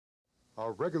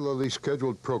Our regularly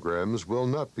scheduled programs will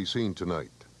not be seen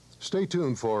tonight. Stay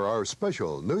tuned for our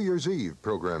special New Year's Eve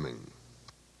programming.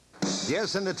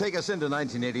 Yes, and to take us into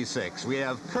 1986, we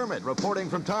have Kermit reporting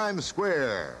from Times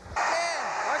Square.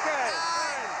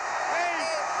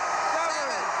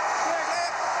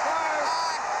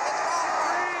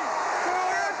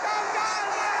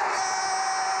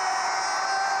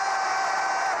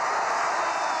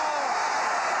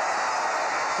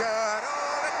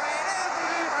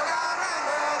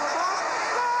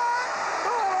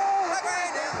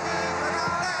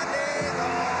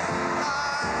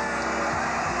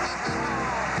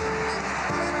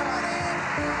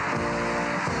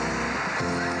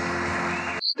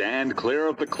 Stand clear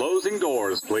of the closing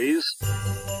doors, please.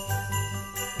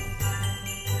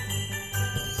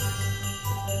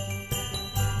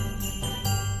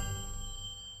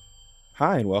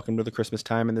 Hi, and welcome to the Christmas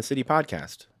Time in the City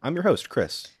podcast. I'm your host,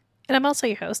 Chris. And I'm also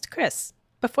your host, Chris.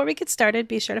 Before we get started,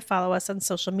 be sure to follow us on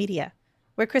social media.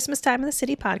 We're Christmas Time in the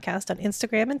City podcast on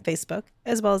Instagram and Facebook,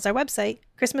 as well as our website,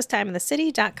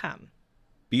 christmastimeinthecity.com.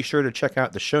 Be sure to check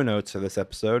out the show notes of this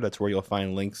episode. That's where you'll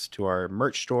find links to our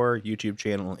merch store, YouTube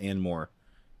channel, and more.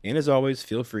 And as always,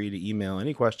 feel free to email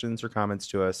any questions or comments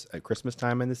to us at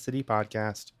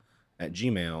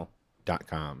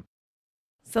christmastimeinthecitypodcast@gmail.com.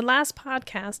 It's the last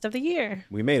podcast of the year.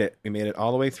 We made it. We made it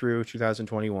all the way through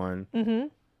 2021. Mm-hmm. We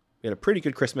had a pretty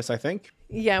good Christmas, I think.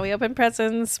 Yeah, we opened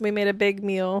presents. We made a big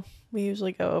meal. We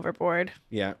usually go overboard.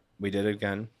 Yeah, we did it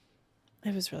again.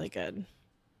 It was really good.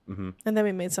 Mm-hmm. And then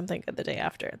we made something good the day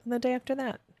after. And the day after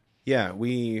that. Yeah,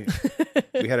 we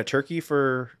had a turkey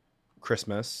for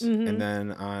Christmas. Mm-hmm. And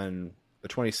then on the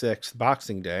 26th,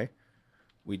 Boxing Day,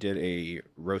 we did a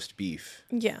roast beef.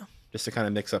 Yeah. Just to kind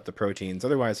of mix up the proteins.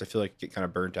 Otherwise, I feel like you get kind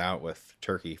of burnt out with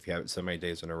turkey if you have it so many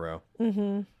days in a row.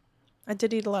 Mm-hmm. I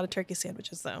did eat a lot of turkey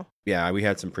sandwiches, though. Yeah, we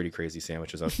had some pretty crazy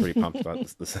sandwiches. I was pretty pumped about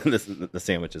the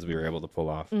sandwiches we were able to pull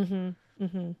off. Mm-hmm.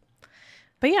 Mm-hmm.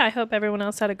 But yeah, I hope everyone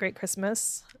else had a great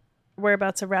Christmas. We're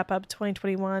about to wrap up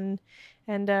 2021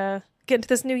 and get into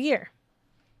this new year.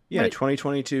 Yeah,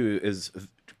 2022 is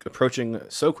approaching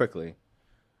so quickly.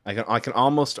 I can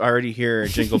almost already hear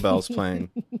Jingle Bells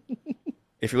playing.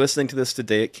 If you're listening to this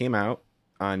today, it came out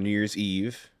on New Year's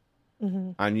Eve.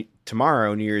 Mm-hmm. On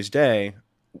tomorrow, New Year's Day,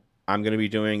 I'm going to be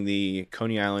doing the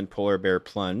Coney Island Polar Bear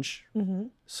Plunge. Mm-hmm.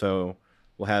 So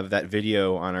we'll have that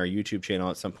video on our YouTube channel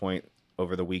at some point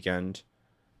over the weekend.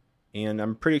 And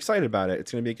I'm pretty excited about it.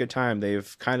 It's going to be a good time.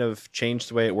 They've kind of changed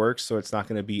the way it works, so it's not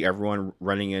going to be everyone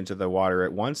running into the water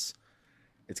at once.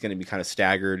 It's going to be kind of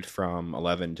staggered from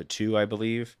 11 to 2, I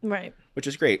believe. Right. Which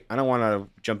is great. I don't want to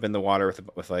jump in the water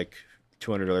with like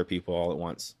 200 other people all at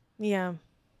once. Yeah.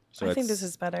 So I think this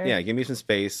is better. Yeah, give me some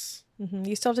space. Mm-hmm.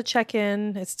 You still have to check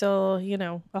in. It's still,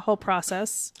 a whole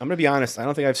process. I'm going to be honest. I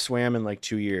don't think I've swam in like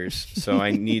 2 years. So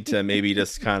I need to maybe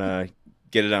just kind of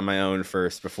get it on my own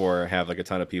first before I have like a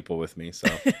ton of people with me. So,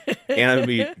 and I'm going to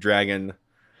be dragging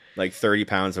like 30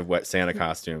 pounds of wet Santa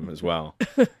costume as well.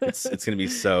 It's going to be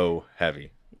so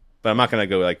heavy. But I'm not going to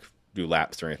go like do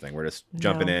laps or anything. We're just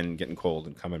jumping in, getting cold,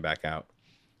 and coming back out.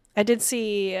 I did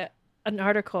see an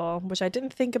article, which I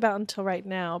didn't think about until right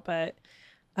now, but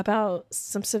about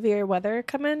some severe weather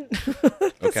coming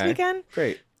this weekend.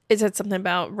 Great. It said something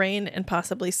about rain and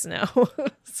possibly snow.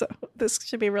 So this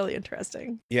should be really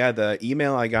interesting. Yeah, the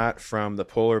email I got from the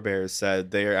polar bears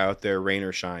said they're out there rain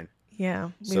or shine. Yeah,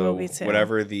 we so will be too.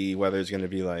 Whatever the weather's going to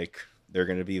be like, they're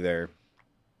going to be there.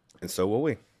 And so will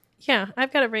we. Yeah,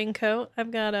 I've got a raincoat.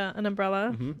 I've got an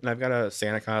umbrella. Mm-hmm. And I've got a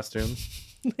Santa costume.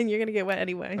 And you're going to get wet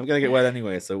anyway. I'm going to get wet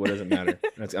anyway, so what does it matter?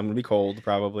 I'm going to be cold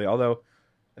probably, although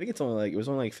I think it was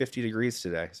only like 50 degrees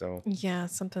today. So yeah,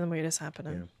 something weird is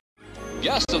happening. Yeah.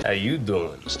 Yes, How you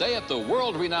doing? stay at the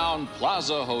world-renowned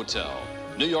Plaza Hotel,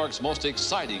 New York's most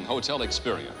exciting hotel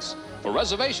experience. For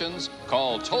reservations,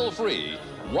 call toll-free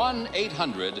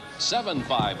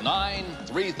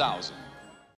 1-800-759-3000.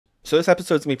 So this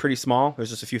episode's going to be pretty small.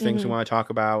 There's just a few things we want to talk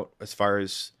about as far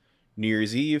as New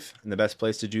Year's Eve, and the best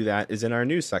place to do that is in our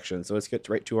news section. So let's get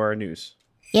right to our news.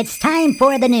 It's time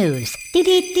for the news.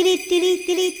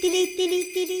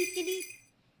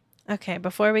 Okay,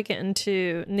 before we get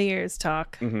into New Year's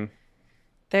talk, Mm-hmm.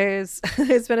 there's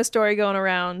been a story going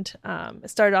around. It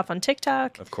started off on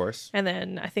TikTok, Of course. and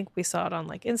then I think we saw it on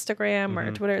like Instagram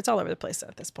or Twitter. It's all over the place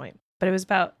at this point. But it was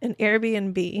about an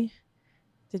Airbnb.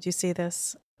 Did you see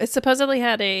this? It supposedly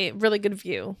had a really good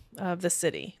view of the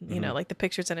city. You know, like the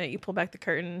pictures in it, you pull back the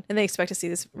curtain and they expect to see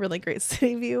this really great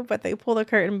city view, but they pull the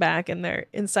curtain back and they're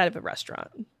inside of a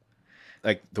restaurant.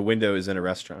 Like the window is in a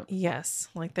restaurant. Yes,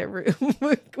 like their room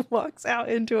walks out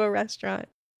into a restaurant.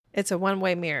 It's a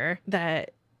one-way mirror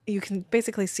that, you can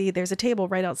basically see there's a table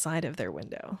right outside of their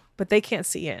window, but they can't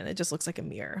see in. It just looks like a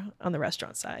mirror on the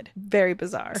restaurant side. Very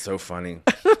bizarre. So funny.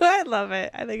 I love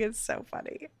it. I think it's so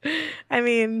funny. I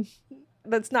mean,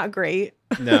 that's not great.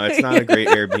 No, it's not a great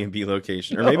Airbnb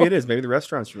location. Or maybe it is. Maybe the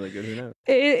restaurant's really good. Who knows?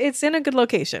 It's in a good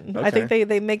location. I think Okay.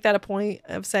 they make that a point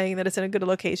of saying that it's in a good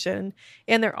location.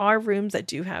 And there are rooms that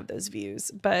do have those views,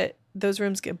 but those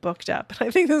rooms get booked up. And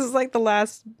I think this is like the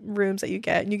last rooms that you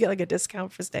get. And you get like a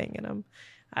discount for staying in them.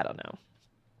 I don't know.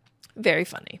 Very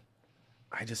funny.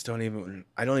 I don't even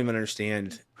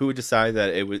understand who would decide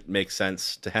that it would make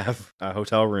sense to have a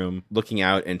hotel room looking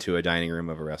out into a dining room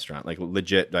of a restaurant, like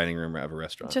legit dining room of a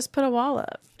restaurant. Just put a wall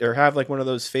up. Or have like one of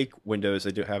those fake windows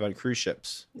they do have on cruise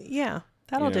ships. Yeah,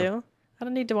 that'll You know? do. I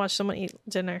don't need to watch someone eat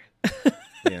dinner.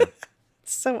 Yeah.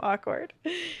 It's so awkward.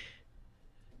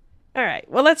 All right.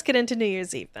 Well, let's get into New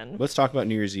Year's Eve then. Let's talk about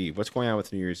New Year's Eve. What's going on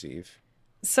with New Year's Eve?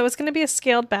 So it's going to be a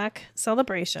scaled back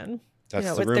celebration.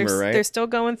 That's the rumor, they're, right? They're still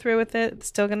going through with it. It's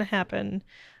still going to happen.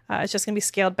 It's just going to be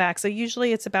scaled back. So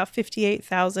usually it's about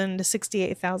 58,000 to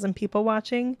 68,000 people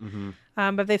watching.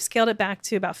 Mm-hmm. But they've scaled it back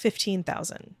to about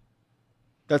 15,000.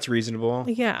 That's reasonable.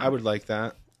 Yeah. I would like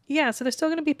that. Yeah. So there's still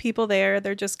going to be people there.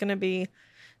 They're just going to be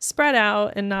spread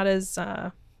out and not as,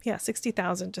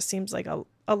 60,000 just seems like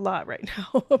a lot right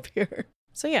now up here.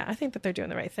 So yeah, I think that they're doing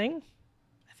the right thing.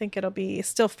 I think it'll be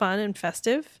still fun and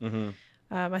festive. Mm-hmm.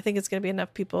 I think it's going to be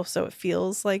enough people so it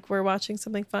feels like we're watching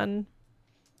something fun.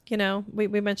 You know, we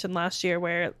mentioned last year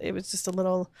where it was just a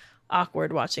little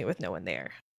awkward watching it with no one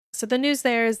there. So the news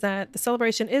there is that the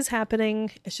celebration is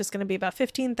happening. It's just going to be about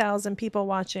 15,000 people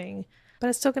watching, but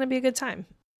it's still going to be a good time.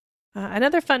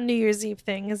 Another fun New Year's Eve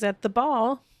thing is that the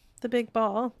ball, the big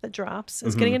ball that drops,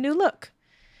 is getting a new look.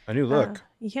 A new look.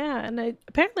 Yeah, and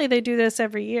apparently they do this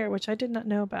every year, which I did not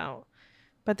know about.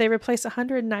 But they replace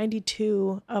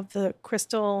 192 of the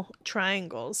crystal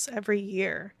triangles every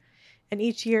year. And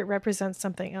each year it represents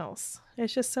something else.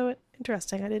 It's just so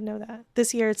interesting. I didn't know that.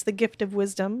 This year it's the Gift of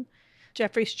Wisdom.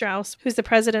 Jeffrey Strauss, who's the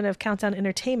president of Countdown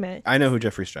Entertainment. I know who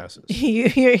Jeffrey Strauss is.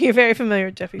 You're very familiar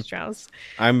with Jeffrey Strauss.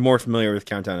 I'm more familiar with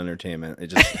Countdown Entertainment. It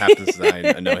just happens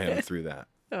that I know him through that.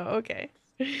 Oh, okay.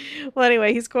 Well,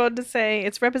 anyway, he's quoted to say,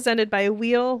 it's represented by a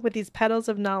wheel with these petals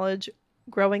of knowledge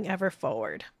growing ever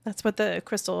forward. That's what the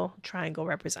crystal triangle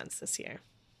represents this year.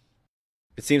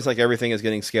 It seems like everything is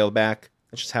getting scaled back.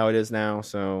 That's just how it is now.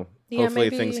 So Yeah, hopefully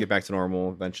maybe- things get back to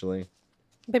normal eventually.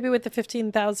 Maybe with the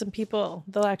 15,000 people,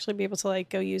 they'll actually be able to like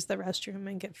go use the restroom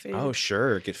and get food. Oh,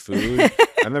 sure. Get food. I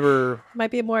remember Might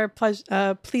be a more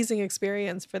pleasing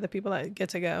experience for the people that get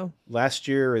to go last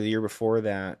year or the year before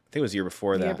that. I think it was the year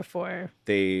before the that. year before.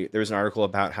 There was an article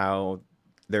about how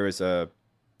there was It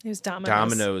was Domino's.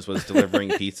 Domino's was delivering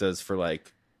pizzas for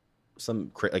like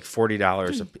like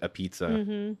 $40 a pizza.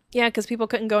 Mm-hmm. Yeah, because people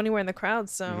couldn't go anywhere in the crowd,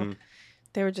 so Mhm.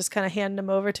 they were just kind of handing them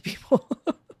over to people.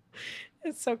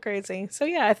 It's so crazy. So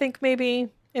yeah, I think maybe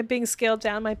it being scaled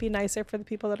down might be nicer for the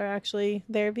people that are actually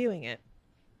there viewing it.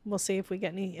 We'll see if we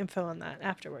get any info on that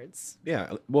afterwards.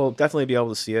 Yeah, we'll definitely be able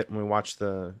to see it when we watch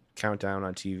the countdown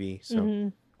on TV.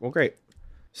 So, Well, great.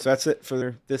 So that's it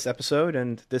for this episode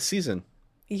and this season.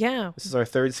 Yeah. This is our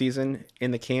third season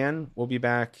in the can. We'll be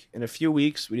back in a few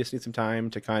weeks. We just need some time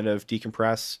to kind of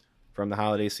decompress from the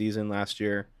holiday season last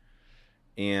year.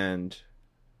 And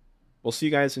we'll see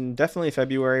you guys in definitely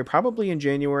February. Probably in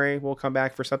January, we'll come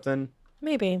back for something.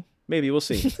 Maybe. Maybe. We'll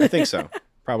see. I think so.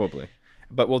 Probably.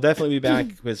 But we'll definitely be back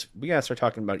because we got to start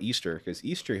talking about Easter because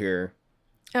Easter here,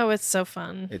 Oh, it's so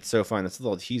fun. it's so fun. It's a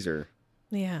little teaser.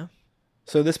 Yeah.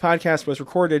 So this podcast was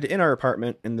recorded in our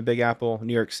apartment in the Big Apple,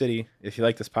 New York City. If you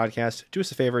like this podcast, do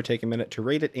us a favor, take a minute to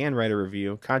rate it and write a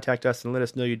review. Contact us and let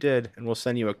us know you did, and we'll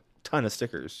send you a ton of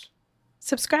stickers.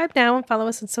 Subscribe now and follow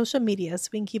us on social media so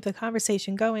we can keep the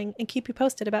conversation going and keep you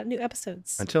posted about new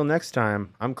episodes. Until next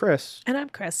time, I'm Chris. And I'm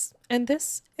Chris, and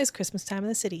this is Christmas Time in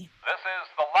the City. This is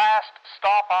the last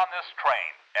stop on this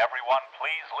train. Everyone,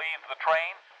 please leave the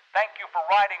train. Thank you for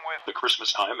riding with The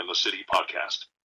Christmas Time in the City podcast.